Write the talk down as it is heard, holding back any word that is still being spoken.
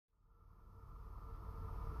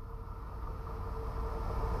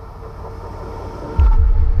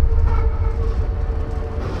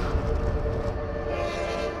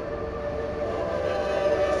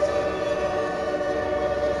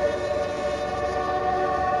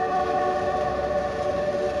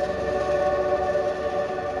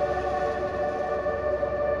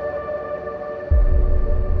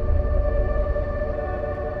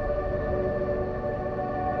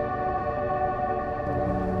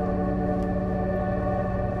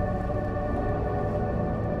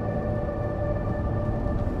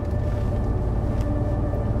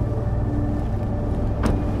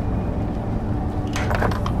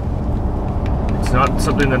not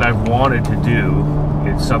something that I've wanted to do.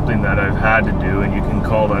 It's something that I've had to do, and you can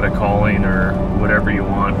call that a calling or whatever you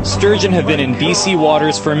want. Sturgeon have been in BC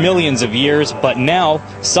waters for millions of years, but now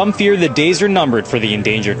some fear the days are numbered for the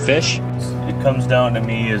endangered fish. It comes down to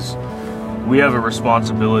me is we have a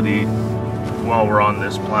responsibility while we're on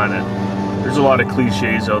this planet. There's a lot of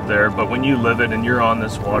cliches out there, but when you live it and you're on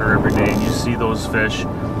this water every day and you see those fish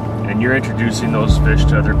and you're introducing those fish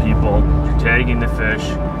to other people, you're tagging the fish,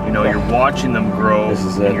 you know, you're watching them grow,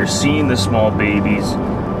 and you're seeing the small babies.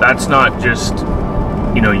 That's not just,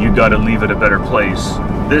 you know, you got to leave it a better place.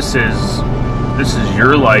 This is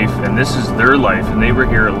your life, and this is their life, and they were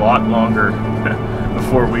here a lot longer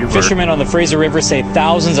before we were. Fishermen on the Fraser River say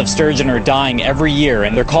thousands of sturgeon are dying every year,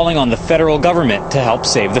 and they're calling on the federal government to help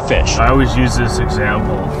save the fish. I always use this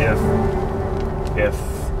example. If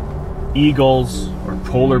eagles or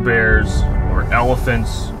polar bears or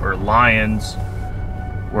elephants or lions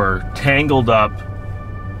were tangled up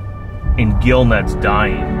in gill nets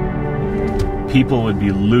dying, people would be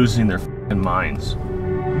losing their f***ing minds.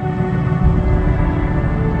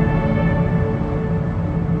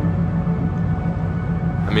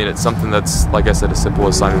 I mean, it's something that's, like I said, as simple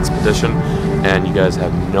as signing this petition, and you guys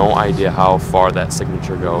have no idea how far that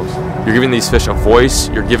signature goes. You're giving these fish a voice,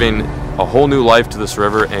 you're giving a whole new life to this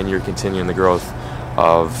river, and you're continuing the growth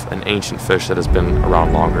of an ancient fish that has been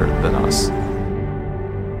around longer than us.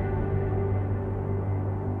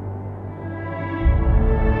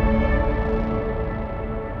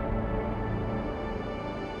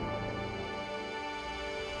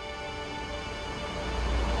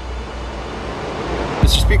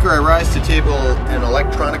 Mr. Speaker, I rise to table an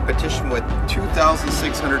electronic petition with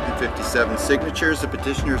 2,657 signatures. The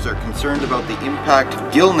petitioners are concerned about the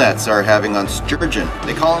impact gill nets are having on sturgeon.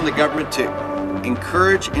 They call on the government to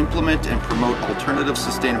encourage, implement, and promote alternative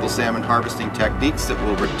sustainable salmon harvesting techniques that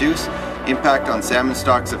will reduce impact on salmon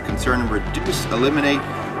stocks of concern and eliminate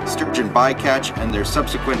sturgeon bycatch and their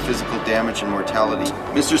subsequent physical damage and mortality.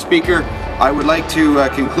 Mr. Speaker, I would like to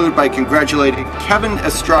conclude by congratulating Kevin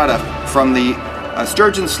Estrada from the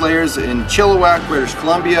Sturgeon Slayers in Chilliwack, British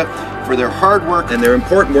Columbia, for their hard work and their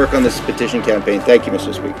important work on this petition campaign. Thank you,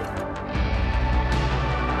 Mr. Speaker.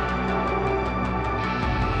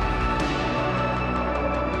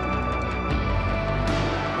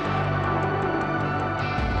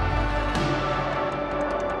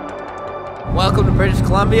 Welcome to British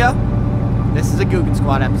Columbia. This is a Googan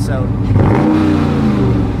Squad episode.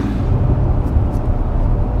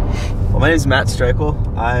 Well, my name is Matt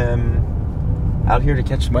Streichel. I am out here to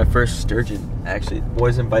catch my first sturgeon. Actually, the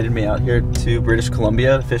boys invited me out here to British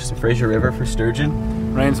Columbia to fish the Fraser River for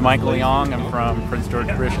sturgeon. My name's Michael Young. I'm from Prince George,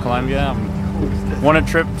 British Columbia. I'm on a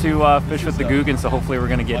trip to fish with the Googans, so hopefully we're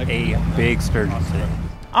going to get a big sturgeon today.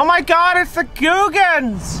 Oh my God, it's the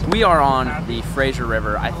Googans! We are on the Fraser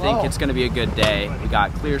River. I think it's going to be a good day. We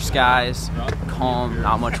got clear skies, calm,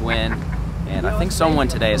 not much wind, and I think someone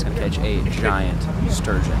today is going to catch a giant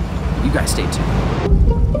sturgeon. You guys stay tuned.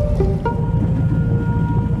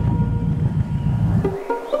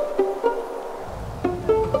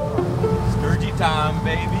 Time,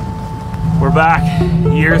 baby. We're back,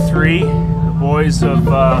 year 3. The boys have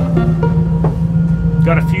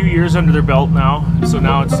got a few years under their belt now, so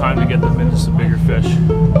now it's time to get them into some bigger fish.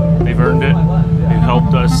 They've earned it. They've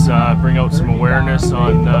helped us bring out some awareness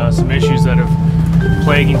on some issues that have been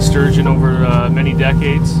plaguing sturgeon over many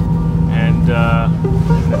decades, and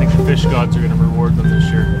I think the fish gods are going to reward them this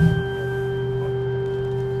year.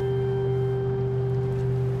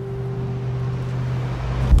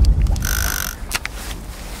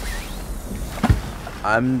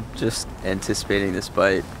 I'm just anticipating this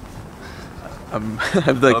bite. I'm like,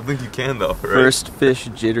 I don't think you can though, right? First fish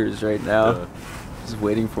jitters right now. Yeah. Just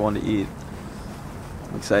waiting for one to eat.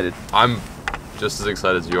 I'm excited. I'm just as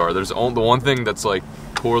excited as you are. There's only the one thing that's like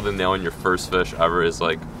cooler than nailing your first fish ever is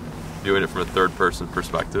like doing it from a third person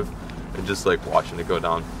perspective and just like watching it go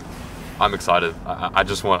down. I'm excited. I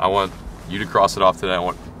want you to cross it off today. I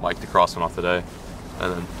want Mike to cross one off today,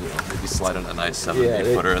 and then maybe slide on a nice 7 or 8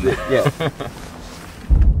 footer in there. Yeah.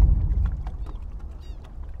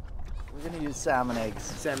 We're gonna use salmon eggs.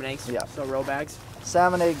 Salmon eggs? Yeah. So roe bags?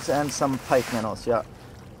 Salmon eggs and some pike minnows, yeah.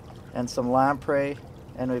 And some lamprey,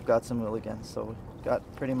 and we've got some willigans. So we've got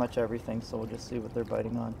pretty much everything, so we'll just see what they're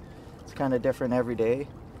biting on. It's kind of different every day,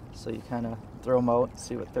 so you kind of throw them out and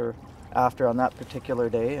see what they're after on that particular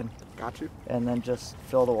day, and and then just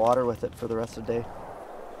fill the water with it for the rest of the day.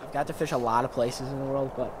 I've got to fish a lot of places in the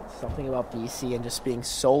world, but something about BC and just being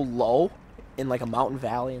so low in like a mountain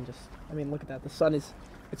valley, and just, I mean, look at that. The sun is,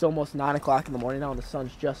 it's almost 9 o'clock in the morning now, and the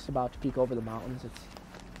sun's just about to peek over the mountains.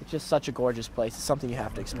 It's just such a gorgeous place. It's something you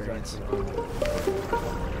have to experience.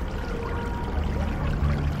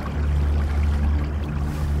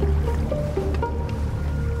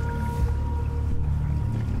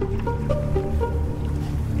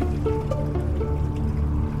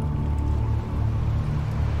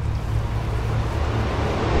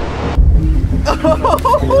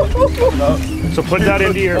 So put that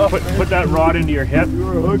into your put that rod into your hip. You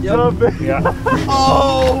were hooked up. Yeah.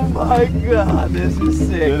 Oh my God, this is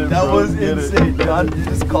sick. That was insane, John. You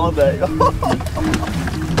just called that. Let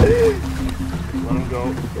him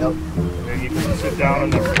go. Yep. Then you can sit down on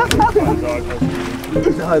the dog.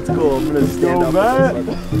 That's cool. I'm gonna stand up.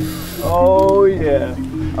 Oh yeah.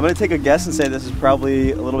 I'm gonna take a guess and say this is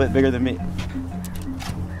probably a little bit bigger than me.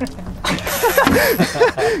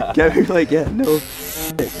 Kevin's like, yeah, no.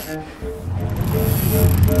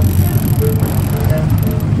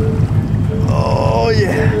 Oh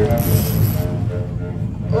yeah.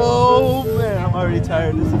 Oh man, I'm already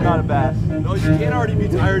tired. This is not a bass. No, you can't already be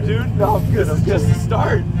tired, dude. No, I'm good. I'm Just good. the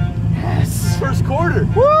start. Yes. First quarter.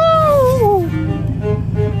 Woo!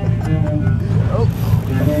 Oh,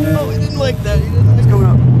 he didn't like that. He didn't like coming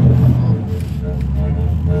up.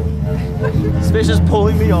 This fish is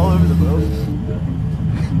pulling me all over the boat.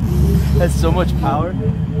 Has so much power.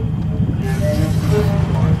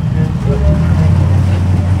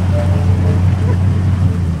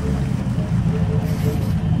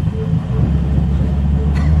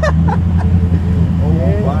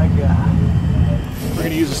 Oh my God. We're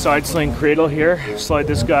gonna use a side sling cradle here. Slide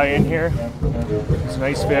this guy in here. It's a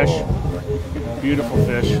nice fish, beautiful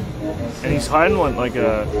fish, and he's handling like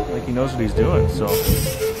he knows what he's doing. So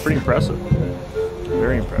pretty impressive,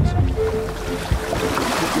 very impressive.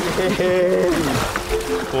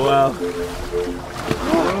 Wow.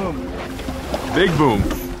 Boom. Big boom.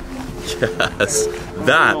 Yes.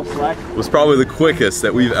 That was probably the quickest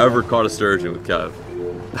that we've ever caught a sturgeon with Kev.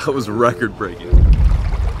 That was record breaking.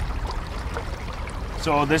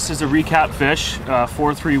 So this is a recap fish,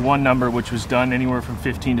 431 number, which was done anywhere from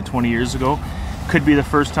 15 to 20 years ago. Could be the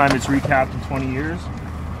first time it's recapped in 20 years.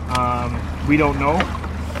 We don't know.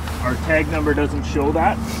 Our tag number doesn't show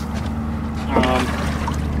that.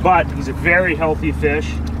 But he's a very healthy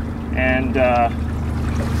fish, and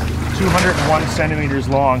 201 centimeters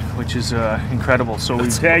long, which is incredible. So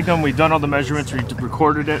we've tagged him, we've done all the measurements, we've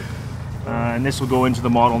recorded it, and this will go into the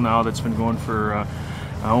model now that's been going for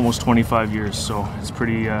almost 25 years. So it's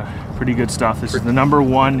pretty good stuff. This is the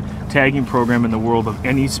 #1 tagging program in the world of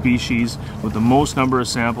any species, with the most number of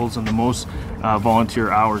samples and the most volunteer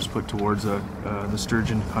hours put towards the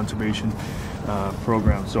sturgeon conservation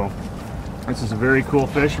program. So this is a very cool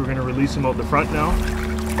fish. We're going to release him out the front now.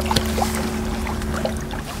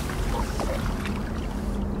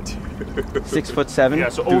 Dude. 6'7". Yeah,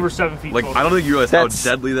 so over 7 feet. Like, total. I don't think you realize how That's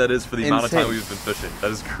deadly that is for the amount of insane. time we've been fishing. That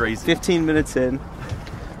is crazy. 15 minutes in,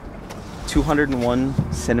 201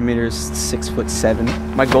 centimeters,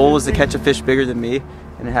 6'7". My goal was to catch a fish bigger than me,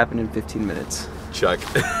 and it happened in 15 minutes. Check.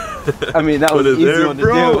 I mean, that was an easy there, one to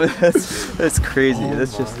bro. do. That's crazy.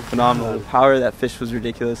 That's just phenomenal. The power of that fish was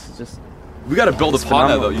ridiculous. It's just We got to build It's upon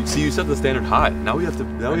that phenomenal. though. You see, you set the standard high. Now we have to.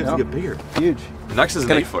 Now we have to get bigger. huge. The next is an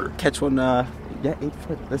Gonna 8-footer. Catch one. Yeah, 8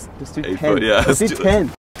 foot. Let's do 8 10. foot, yeah. Let's do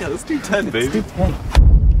 10. Yeah, let's do 10, baby. Let's do 10.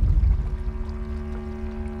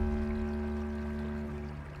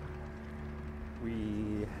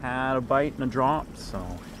 We had a bite and a drop, so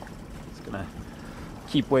it's gonna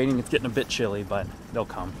keep waiting. It's getting a bit chilly, but they'll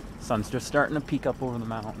come. Sun's just starting to peek up over the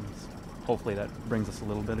mountains. Hopefully that brings us a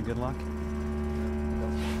little bit of good luck.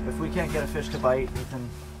 If we can't get a fish to bite within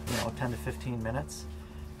 10 to 15 minutes,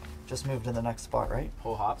 just move to the next spot, right?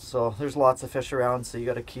 Whole hop. So there's lots of fish around, so you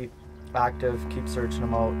got to keep active, keep searching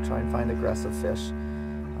them out, try and find aggressive fish.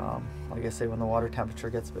 Like I say, when the water temperature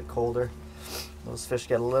gets a bit colder, those fish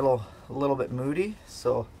get a little bit moody,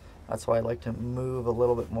 so that's why I like to move a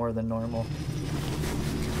little bit more than normal.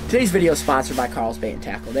 Today's video is sponsored by Carl's Bait and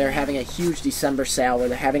Tackle. They're having a huge December sale where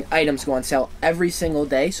they're having items go on sale every single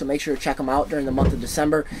day, so make sure to check them out during the month of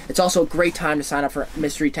December. It's also a great time to sign up for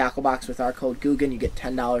Mystery Tackle Box with our code Googan. You get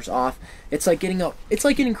 $10 off. It's like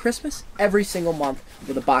getting Christmas every single month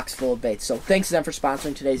with a box full of baits. So thanks to them for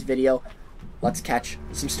sponsoring today's video. Let's catch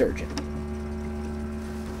some sturgeon.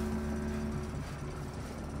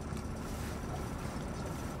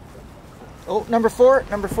 Oh, number four.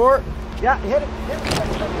 Yeah, hit it.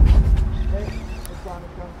 Hey, it's gone.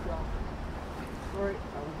 Sorry, I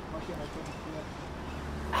was looking, I couldn't see it.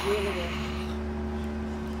 Reel it in.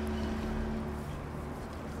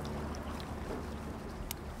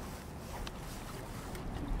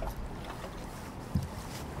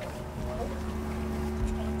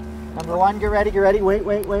 Number The one, get ready, wait.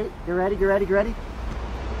 Get ready.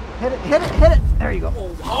 Hit it. There you go.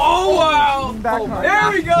 Oh, wow. Lean back hard.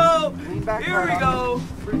 There we go. Lean back Here hard we on go.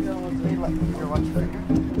 Here, watch it.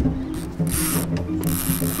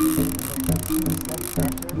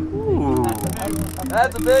 Ooh.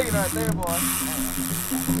 That's a big one right there, boy.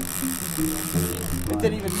 It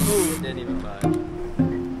didn't even move. It didn't even budge.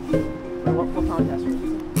 What pound test was it?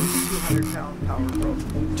 200-pound Power Pro.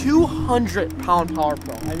 200-pound Power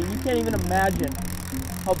Pro. I mean, you can't even imagine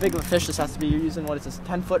how big of a fish this has to be. You're using, what is this,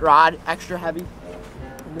 10-foot rod, extra heavy.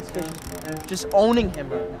 And this fish is just owning him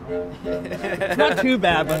right now. It's not too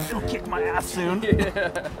bad, but it'll kick my ass soon.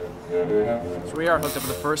 So we are hooked up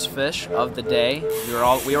with the first fish of the day. We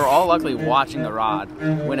were all luckily watching the rod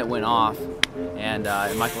when it went off, and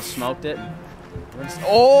Michael smoked it.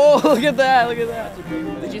 Oh, look at that! Look at that!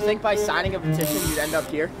 Did you think by signing a petition you'd end up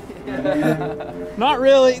here? Not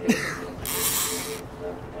really.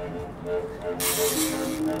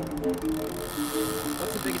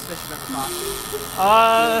 What's the biggest fish you've ever caught?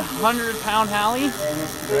 100-pound Hallie.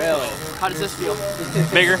 Really? How does this feel?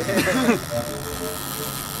 Bigger.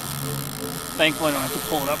 Thankfully, I don't have to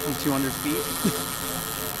pull it up from 200 feet.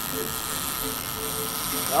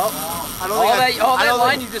 Well, I don't think all that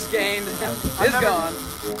line you just gained is gone.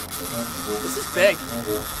 This is big.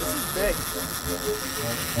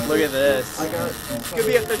 Look at this. This could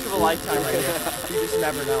be a fish of a lifetime right here. You just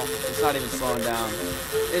never know. It's not even slowing down.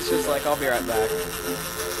 It's just like, I'll be right back.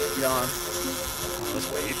 Gone. Let's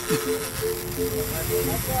wait.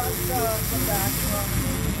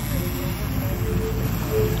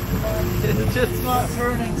 It's just not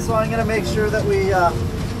turning, so I'm gonna make sure that we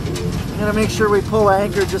pull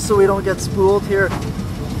anchor just so we don't get spooled here,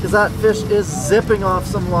 because that fish is zipping off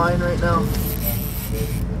some line right now.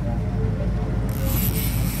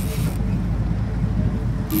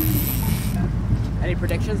 Any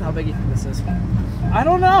predictions? How big do you think this is? I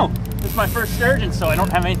don't know. This is my first sturgeon, so I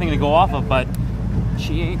don't have anything to go off of, but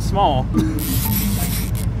she ain't small.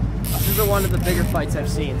 This is one of the bigger fights I've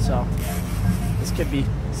seen, so this could be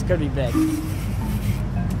big.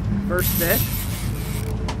 First fish.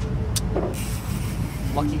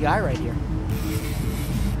 Lucky guy right here.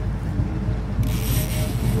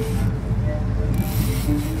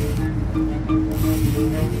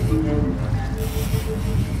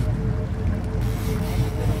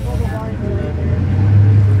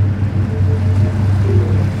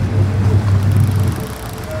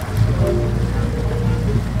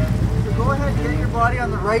 Go ahead and get your body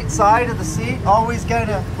on the right side of the seat. Always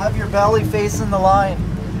gotta have your belly facing the line.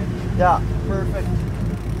 Yeah, perfect.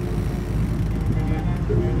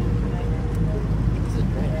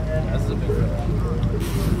 This is a big fish.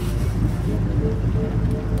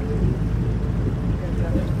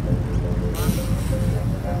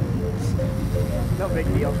 No big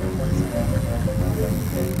deal.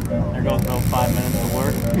 There goes about 5 minutes of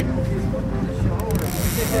work.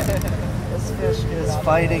 This fish is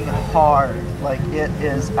fighting hard. Like, it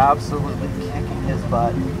is absolutely kicking his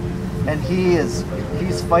butt. And he's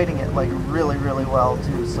fighting it like really, really well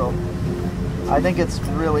too. So I think it's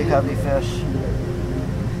really heavy fish.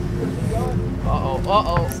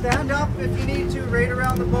 Uh-oh. Stand up if you need to, right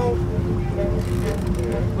around the boat.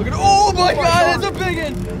 Look at, oh my God, it's a big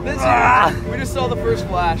one. We just saw the first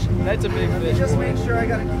flash. That's a big fish. Just make sure I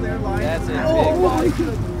got a clear line. That's a big one.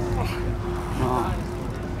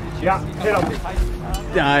 Yeah, hit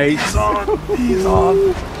him. Nice. He's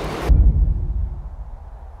on.